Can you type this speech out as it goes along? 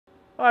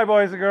Hi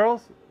boys and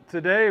girls.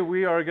 Today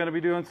we are going to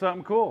be doing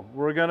something cool.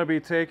 We're going to be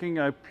taking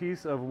a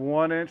piece of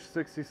 1-inch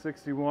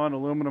 6061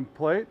 aluminum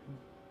plate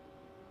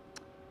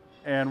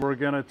and we're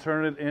going to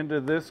turn it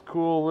into this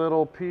cool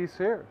little piece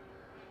here.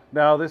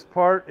 Now this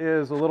part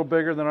is a little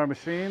bigger than our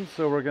machine,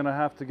 so we're going to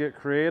have to get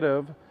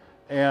creative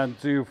and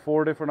do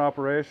 4 different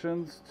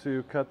operations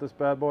to cut this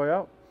bad boy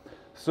out.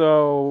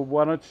 So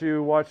why don't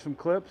you watch some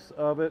clips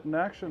of it in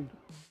action.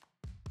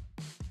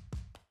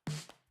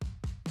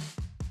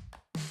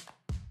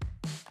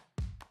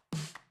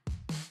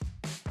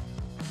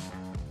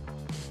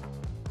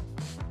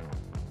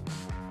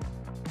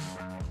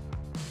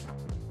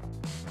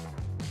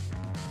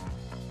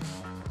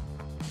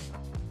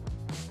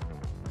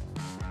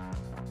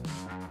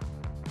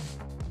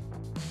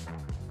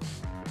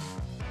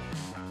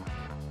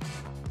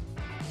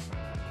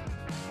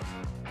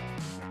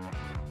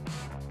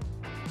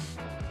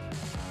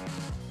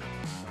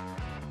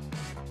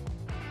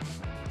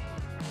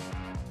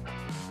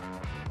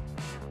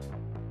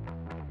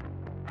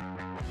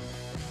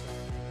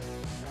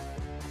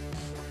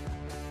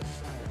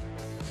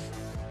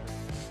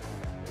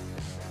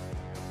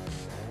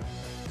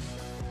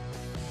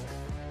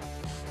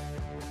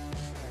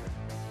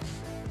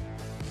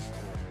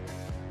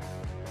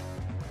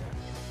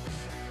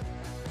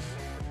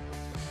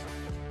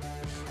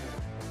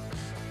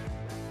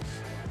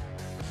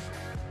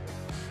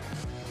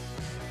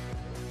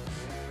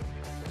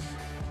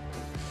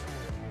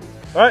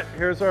 All right,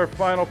 here's our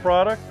final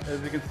product.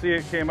 As you can see,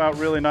 it came out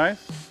really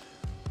nice.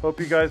 Hope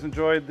you guys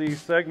enjoyed the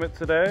segment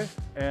today,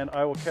 and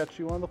I will catch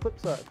you on the flip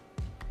side.